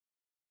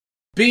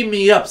Beam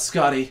me up,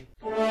 Scotty.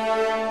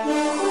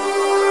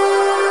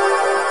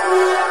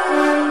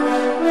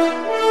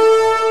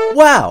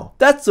 Wow,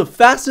 that's the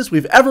fastest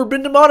we've ever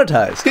been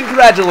demonetized.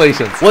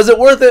 Congratulations. Was it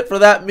worth it for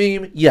that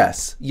meme?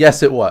 Yes.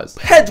 Yes, it was.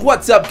 Heads,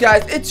 what's up,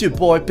 guys? It's your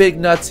boy, Big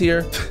Nuts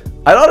here.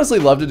 I'd honestly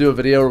love to do a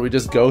video where we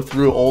just go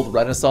through old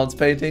Renaissance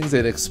paintings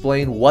and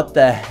explain what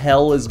the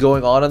hell is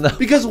going on in them.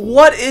 Because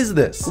what is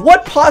this?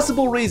 What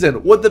possible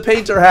reason would the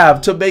painter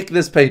have to make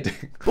this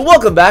painting? But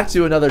welcome back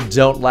to another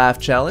Don't Laugh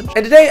challenge.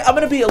 And today I'm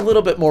gonna be a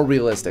little bit more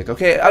realistic,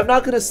 okay? I'm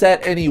not gonna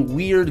set any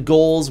weird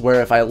goals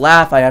where if I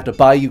laugh, I have to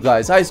buy you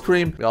guys ice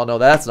cream. We all know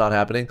that's not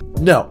happening.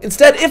 No.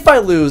 Instead, if I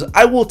lose,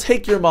 I will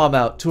take your mom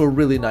out to a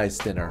really nice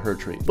dinner, her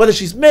treat. Whether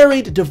she's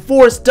married,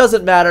 divorced,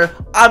 doesn't matter.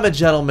 I'm a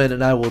gentleman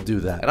and I will do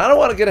that. And I don't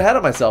want to get ahead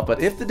of myself, but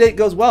if the date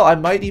goes well, I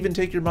might even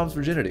take your mom's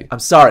virginity. I'm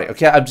sorry,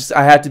 okay?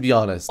 I had to be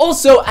honest.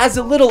 Also, as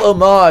a little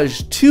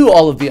homage to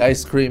all of the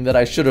ice cream that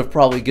I should have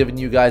probably given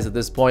you guys at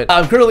this point,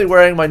 I'm currently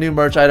wearing my new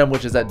merch item,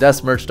 which is at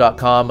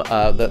destmerch.com,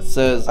 that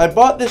says, I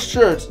bought this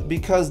shirt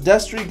because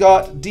Destery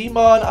got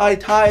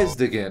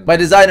demonetized again. My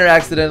designer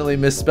accidentally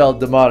misspelled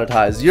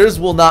demonetized. Yours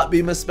will not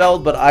be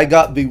misspelled, but I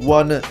got the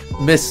one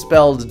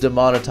misspelled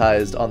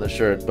demonetized on the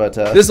shirt. But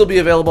this will be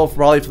available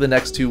probably for the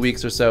next 2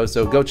 weeks or so,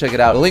 so go check it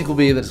out. The link will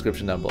be in the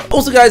description down below.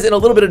 Also, guys, in a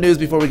little bit of news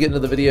before we get into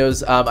the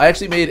videos, I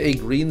actually made a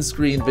green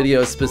screen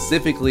video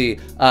specifically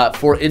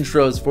for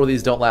intros for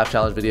these Don't Laugh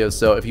challenge videos.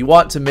 So if you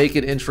want to make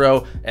an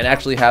intro and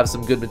actually have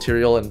some good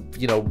material and,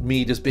 you know,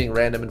 me just being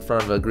random in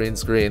front of a green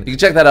screen, you can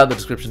check that out in the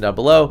description down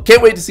below.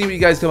 Can't wait to see what you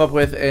guys come up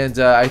with, and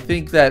I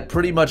think that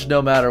pretty much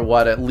no matter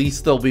what, at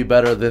least they'll be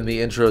better than the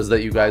intros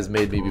that you guys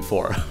made me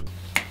before.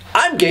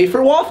 I'm gay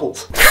for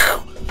waffles.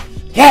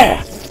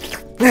 Yeah.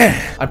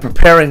 I'm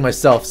preparing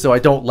myself so I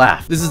don't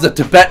laugh. This is a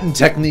Tibetan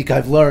technique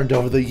I've learned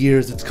over the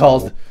years. It's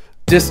called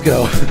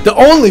disco. The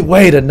only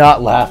way to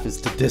not laugh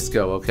is to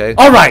disco, okay?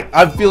 All right,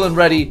 I'm feeling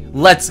ready.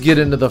 Let's get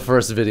into the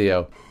first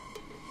video.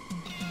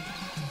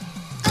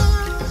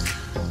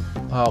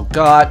 Oh,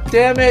 God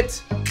damn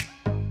it.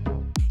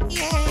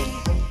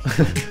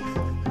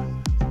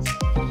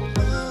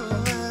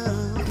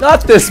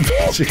 Not this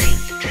magic.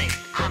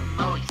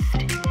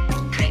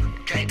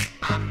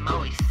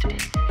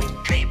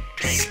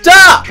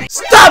 Stop!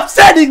 Stop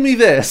sending me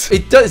this!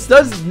 It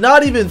does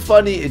not even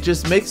funny, it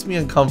just makes me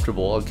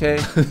uncomfortable, okay?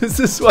 This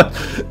is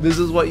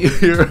what you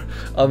hear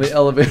on the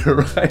elevator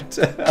ride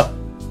to hell.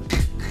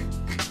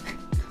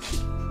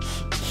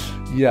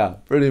 Yeah,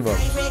 pretty much.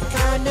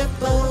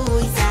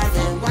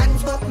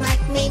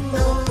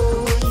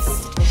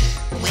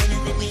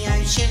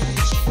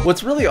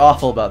 What's really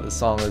awful about this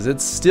song is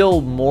it's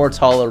still more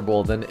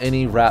tolerable than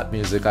any rap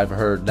music I've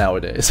heard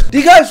nowadays. Do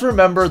you guys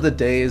remember the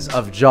days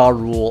of Ja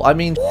Rule? I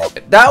mean,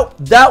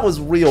 that was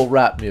real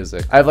rap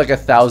music. I have like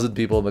 1,000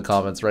 people in the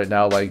comments right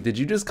now like, did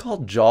you just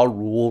call Ja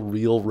Rule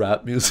real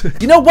rap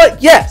music? You know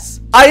what?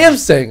 Yes, I am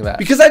saying that.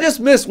 Because I just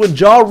miss when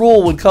Ja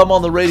Rule would come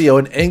on the radio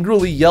and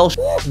angrily yell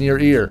shit in your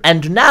ear.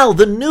 And now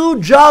the new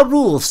Ja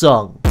Rule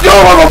song.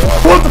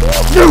 What the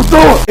f you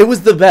doing? It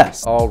was the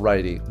best.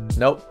 Alrighty.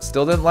 Nope,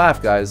 still didn't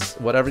laugh, guys.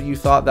 Whatever you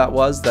thought that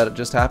it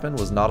just happened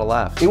was not a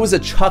laugh. It was a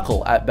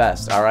chuckle at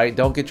best, alright?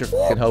 Don't get your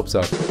f***ing hopes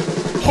up.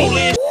 Holy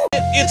shit,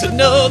 it's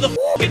another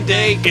f***ing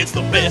day. It's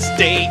the best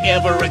day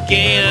ever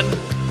again.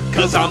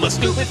 Cause I'm a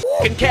stupid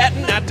f***ing cat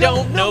and I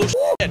don't know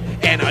shit.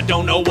 And I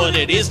don't know what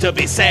it is to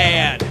be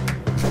sad.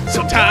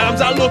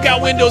 Sometimes I look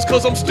out windows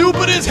cause I'm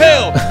stupid as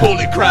hell.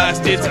 Holy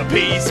Christ, it's a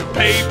piece of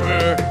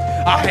paper.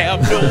 I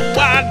have no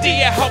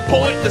idea how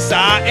pointless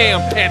I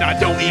am, and I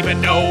don't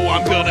even know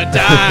I'm gonna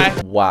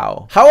die.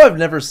 Wow. How I've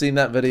never seen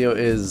that video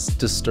is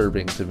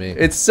disturbing to me.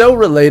 It's so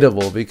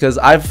relatable because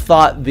I've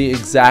thought the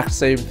exact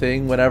same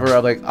thing whenever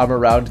I'm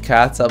around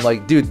cats. I'm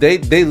like, dude, they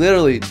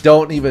literally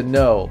don't even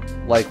know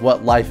like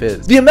what life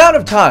is. The amount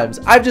of times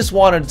I've just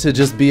wanted to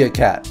just be a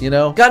cat, you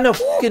know? Got no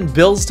fucking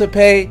bills to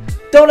pay.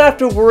 Don't have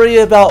to worry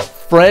about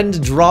friend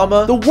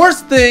drama. The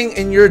worst thing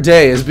in your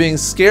day is being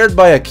scared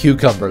by a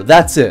cucumber.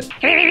 That's it.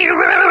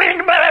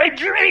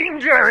 Dream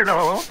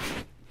journal.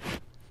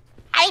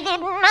 I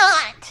did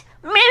not.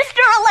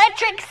 Mr.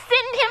 Electric,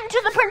 send him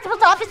to the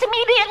principal's office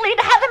immediately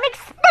to have him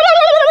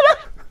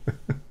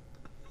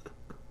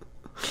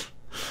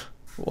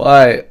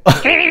Why?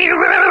 He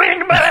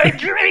ruined my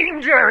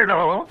dream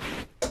journal.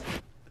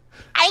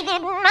 I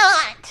did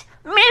not.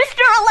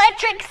 Mr.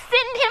 Electric,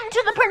 send him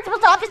to the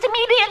principal's office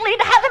immediately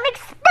to have him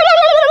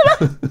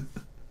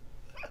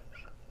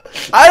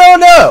I don't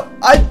know.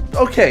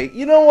 Okay,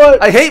 you know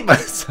what? I hate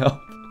myself.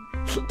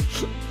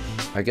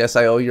 I guess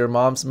I owe your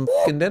mom some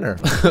fucking dinner.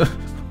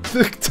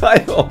 The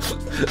title.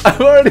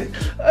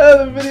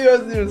 The video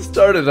hasn't even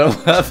started.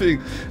 I'm laughing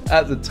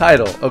at the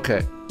title.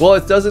 Okay. Well,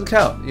 it doesn't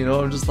count. You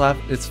know, I'm just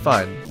laughing. It's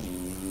fine.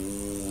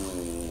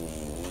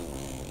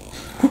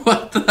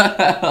 What the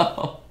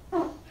hell?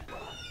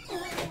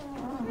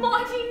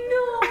 Marty,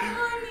 no,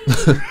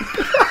 honey.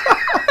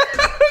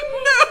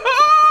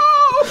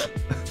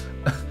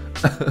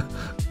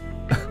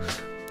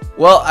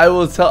 Well, I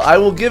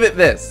will give it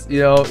this. You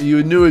know,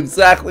 you knew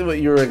exactly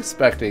what you were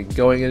expecting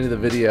going into the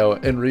video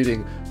and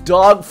reading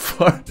Dog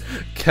fart,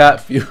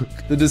 cat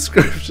puke. The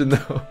description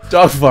though.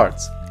 Dog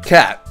farts,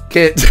 cat,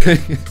 can't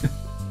take it.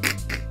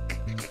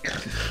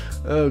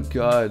 Oh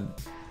god.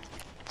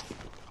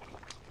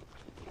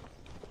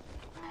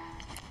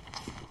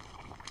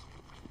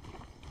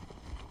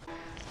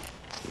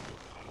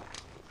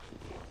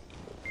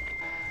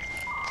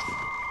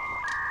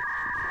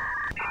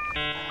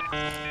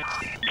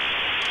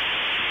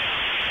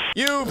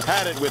 You've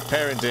had it with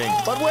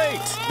parenting, but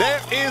wait,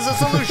 there is a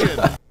solution.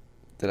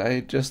 Did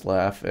I just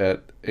laugh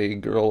at a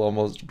girl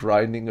almost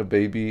grinding a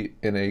baby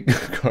in a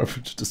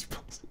garbage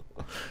disposal?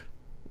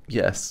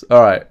 Yes.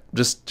 All right.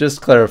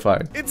 Just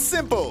clarifying. It's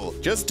simple.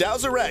 Just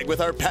douse a rag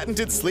with our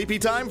patented Sleepy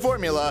Time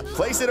formula,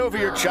 place it over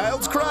your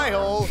child's cry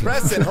hole,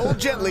 press and hold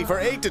gently for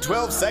 8 to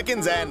 12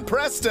 seconds, and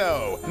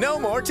presto, no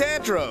more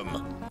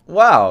tantrum.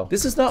 Wow.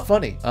 This is not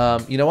funny.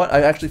 You know what?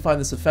 I actually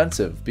find this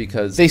offensive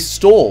because they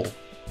stole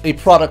a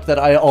product that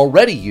I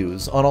already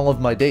use on all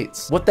of my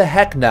dates. What the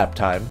heck, nap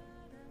time?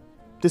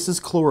 This is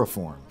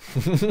chloroform.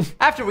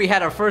 After we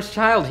had our first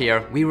child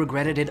here, we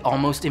regretted it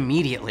almost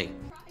immediately.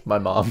 My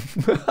mom.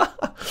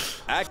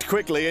 Act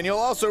quickly and you'll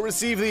also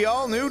receive the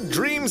all-new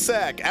Dream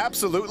Sack,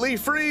 absolutely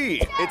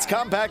free. It's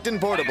compact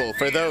and portable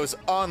for those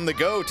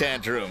on-the-go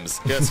tantrums.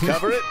 Just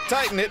cover it,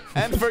 tighten it,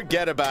 and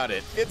forget about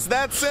it. It's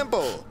that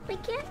simple. We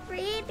can't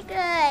breathe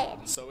good.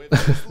 So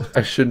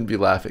I shouldn't be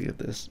laughing at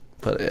this,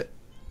 but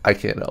I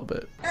can't help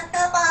it.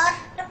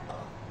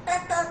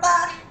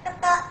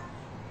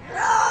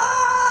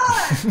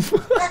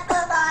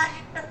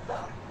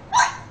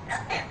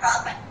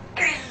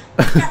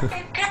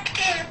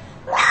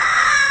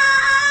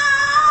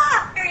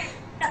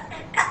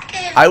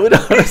 I would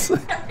honestly,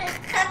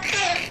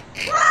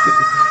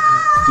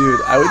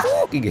 dude, I would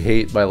fucking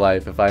hate my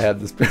life if I had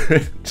this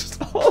parent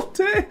just all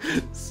day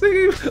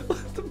singing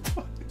Let the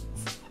Boys.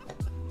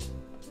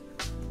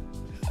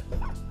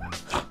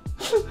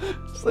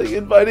 It's like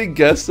inviting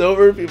guests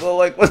over, people are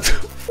like, what the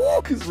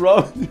fuck is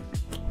wrong with you?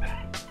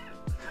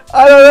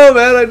 I don't know,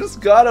 man, I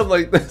just got him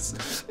like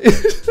this.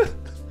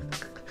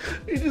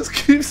 He just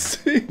keeps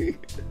singing.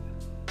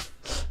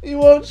 He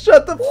won't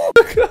shut the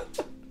fuck up.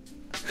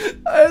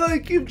 I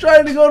like keep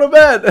trying to go to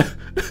bed.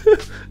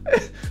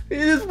 He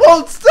just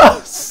won't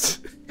stop.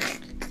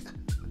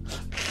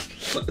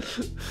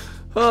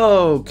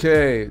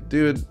 Okay,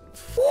 dude.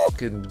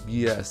 Fucking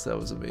yes, that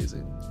was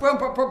amazing.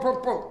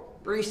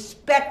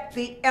 Respect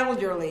the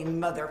elderly,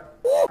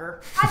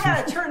 motherfucker. I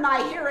gotta turn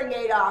my hearing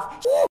aid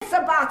off. It's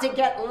about to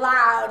get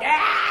loud.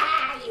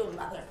 Ah, you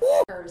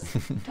motherfuckers.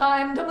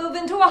 Time to move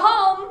into a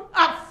home.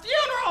 A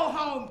funeral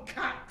home,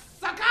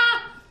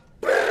 cocksucker.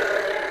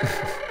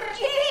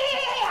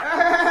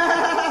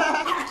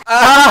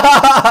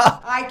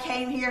 I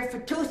came here for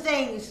two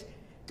things.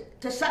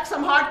 To suck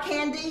some hard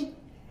candy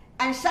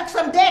and suck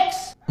some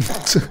dicks.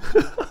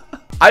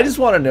 I just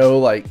want to know,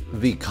 like,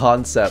 the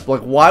concept.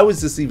 Like, why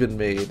was this even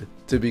made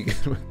to begin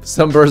with?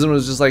 Some person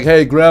was just like,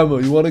 hey, grandma,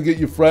 you want to get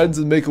your friends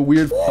and make a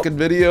weird fucking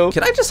video?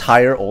 Can I just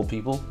hire old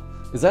people?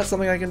 Is that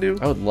something I can do?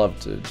 I would love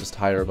to just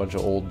hire a bunch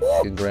of old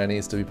fucking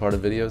grannies to be part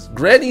of videos.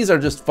 Grannies are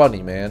just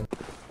funny, man.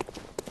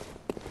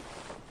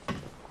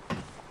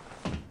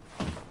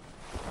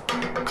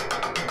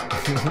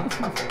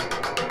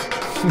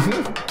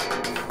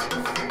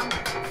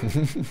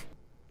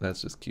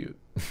 That's just cute.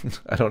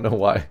 I don't know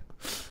why.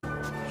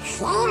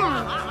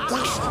 Sara, the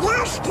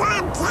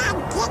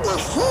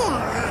SwashBucklers here.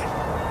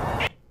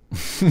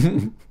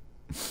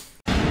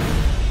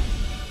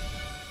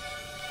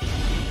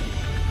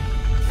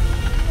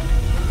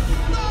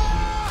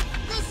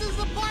 This is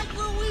the part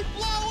where we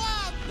blow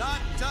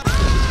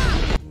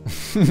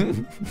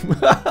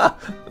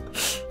up!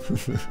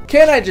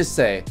 Can I just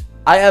say,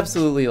 I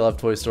absolutely love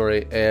Toy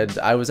Story, and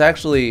I was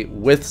actually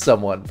with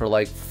someone for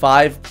like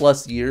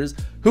 5+ years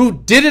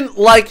who didn't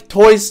like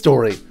Toy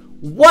Story.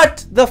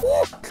 What the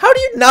fuck? How do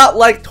you not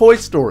like Toy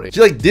Story?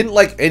 She like didn't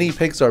like any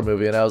Pixar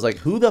movie, and I was like,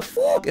 who the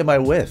fuck am I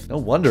with? No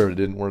wonder it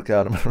didn't work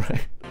out, am I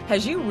right?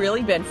 Has you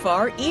really been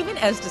far, even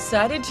as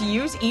decided to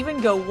use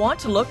even go want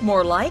to look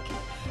more like?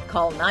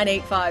 Call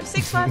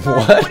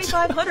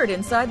 985-655-4500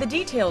 inside the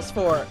details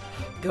for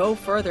go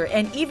further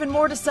and even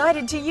more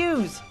decided to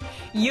use.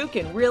 You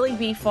can really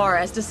be far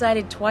as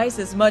decided twice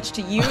as much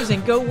to use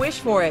and go wish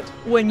for it.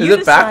 When you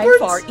decide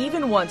far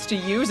even once to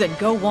use and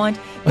go want,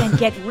 then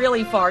get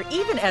really far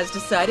even as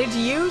decided to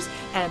use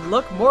and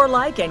look more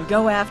like and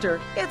go after.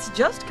 It's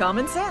just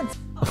common sense.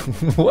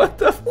 What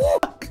the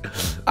fuck?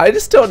 I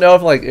just don't know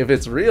if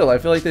it's real. I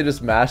feel like they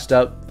just mashed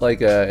up like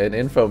an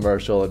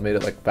infomercial and made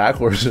it like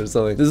backwards or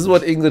something. This is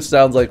what English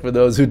sounds like for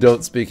those who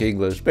don't speak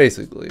English,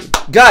 basically.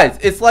 Guys,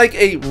 it's like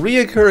a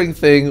reoccurring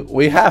thing.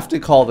 We have to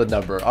call the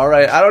number, all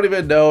right? I don't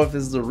even know if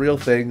this is a real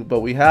thing, but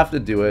we have to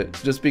do it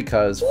just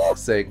because, for fuck's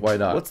sake, why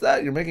not? What's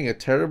that? You're making a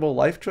terrible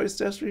life choice,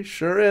 Destery?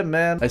 Sure am,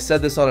 man. I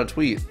said this on a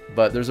tweet,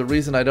 but there's a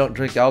reason I don't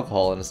drink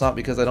alcohol, and it's not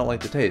because I don't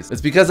like the taste. It's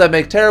because I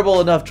make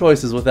terrible enough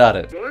choices without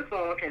it. Your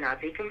call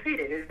cannot be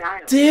completed as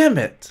dialed. Damn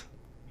it!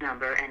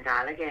 Number and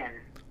dial again.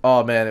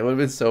 Oh man, it would have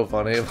been so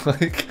funny if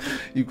like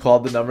you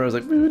called the number. I was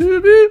like, boo, boo,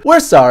 boo. We're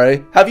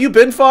sorry. Have you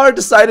been far?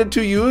 Decided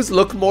to use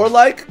look more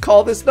like?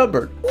 Call this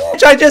number,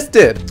 which I just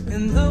did.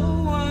 And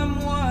though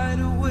I'm wide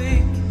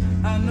awake,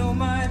 I know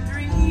my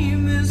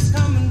dream is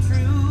coming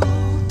true.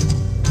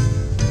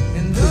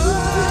 And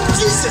though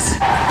Jesus.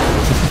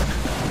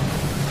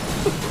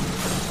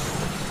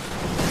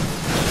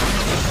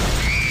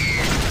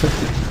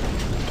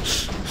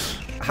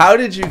 How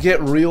did you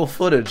get real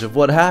footage of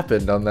what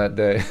happened on that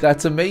day?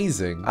 That's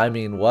amazing. I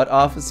mean, what,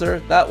 officer?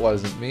 That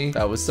wasn't me.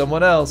 That was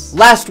someone else.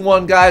 Last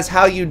one, guys.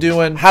 How you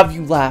doing? Have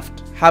you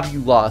laughed? Have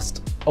you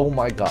lost? Oh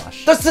my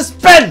gosh. The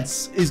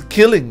suspense is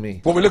killing me.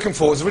 What we're looking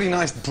for is a really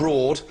nice,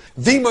 broad,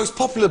 the most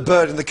popular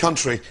bird in the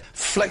country.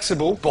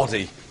 Flexible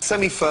body,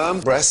 semi-firm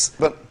breasts,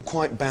 but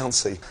quite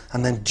bouncy.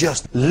 And then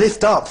just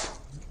lift up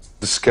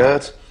the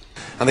skirt,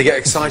 and they get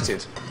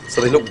excited,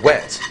 so they look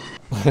wet.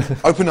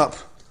 Open up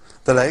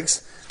the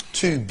legs.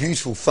 2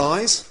 beautiful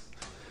thighs,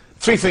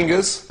 3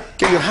 fingers,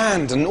 get your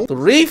hand and all.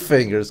 3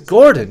 fingers?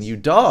 Gordon, you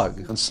dog.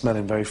 And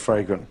smelling very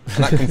fragrant.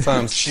 And that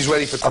confirms she's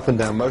ready for up and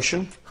down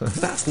motion.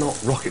 That's not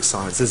rocket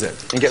science, is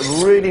it? And get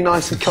really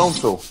nice and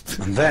comfortable.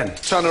 And then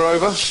turn her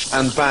over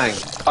and bang,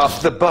 up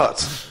the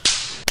butt.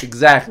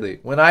 Exactly.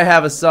 When I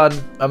have a son,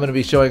 I'm going to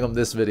be showing him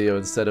this video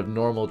instead of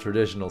normal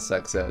traditional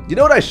sex ed. You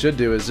know what I should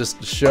do is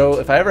just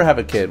show, if I ever have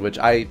a kid, which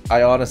I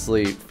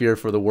honestly fear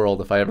for the world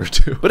if I ever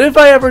do. But if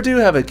I ever do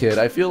have a kid,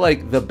 I feel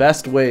like the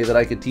best way that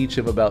I could teach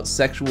him about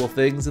sexual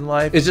things in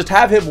life is just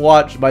have him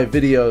watch my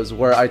videos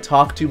where I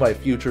talk to my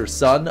future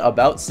son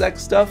about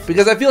sex stuff,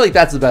 because I feel like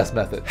that's the best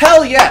method.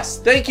 Hell yes!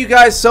 Thank you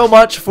guys so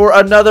much for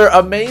another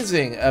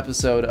amazing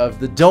episode of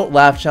the Don't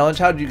Laugh Challenge.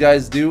 How did you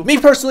guys do? Me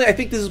personally, I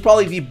think this is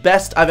probably the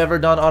best I've ever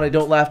done on a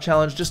Don't Laugh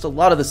Challenge. Just a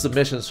lot of the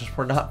submissions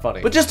were not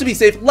funny. But just to be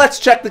safe, let's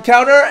check the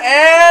counter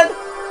and...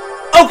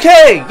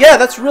 okay, yeah,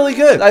 that's really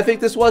good. I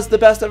think this was the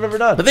best I've ever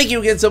done. But thank you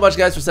again so much,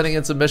 guys, for sending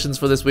in submissions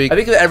for this week. I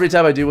think that every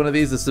time I do one of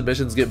these, the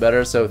submissions get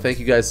better, so thank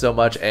you guys so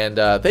much. And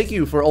thank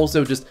you for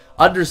also just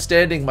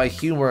understanding my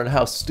humor and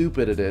how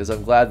stupid it is.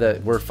 I'm glad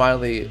that we're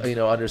finally, you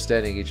know,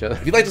 understanding each other.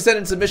 If you'd like to send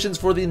in submissions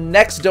for the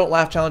next Don't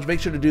Laugh Challenge,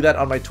 make sure to do that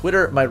on my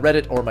Twitter, my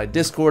Reddit, or my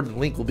Discord. The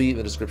link will be in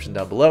the description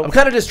down below. I'm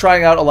kind of just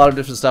trying out a lot of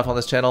different stuff on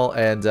this channel,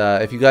 and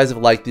if you guys have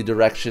liked the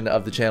direction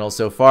of the channel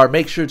so far,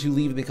 make sure to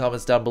leave in the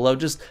comments down below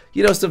just,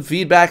 you know, some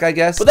feedback, I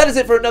guess. But that is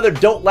it for another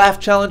Don't Laugh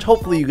Challenge.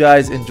 Hopefully you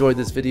guys enjoyed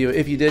this video.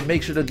 If you did,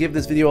 make sure to give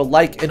this video a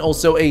like and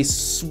also a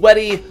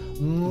sweaty,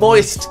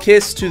 moist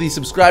kiss to the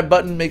subscribe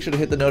button. Make sure to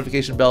hit the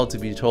notification bell to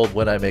be told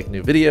when I make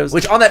new videos,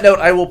 which on that note,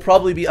 I will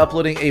probably be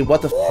uploading a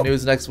What the F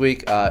news next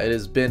week. It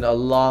has been a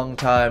long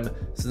time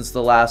since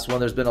the last one.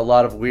 There's been a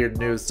lot of weird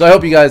news, so I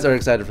hope you guys are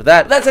excited for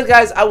that. That said,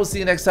 guys, I will see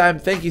you next time.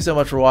 Thank you so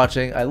much for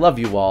watching. I love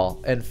you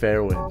all, and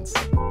fair winds.